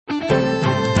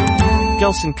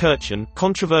Gelsenkirchen,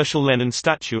 controversial Lenin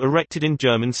statue erected in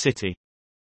German city.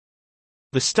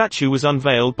 The statue was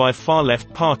unveiled by a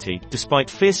far-left party, despite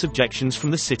fierce objections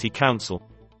from the city council.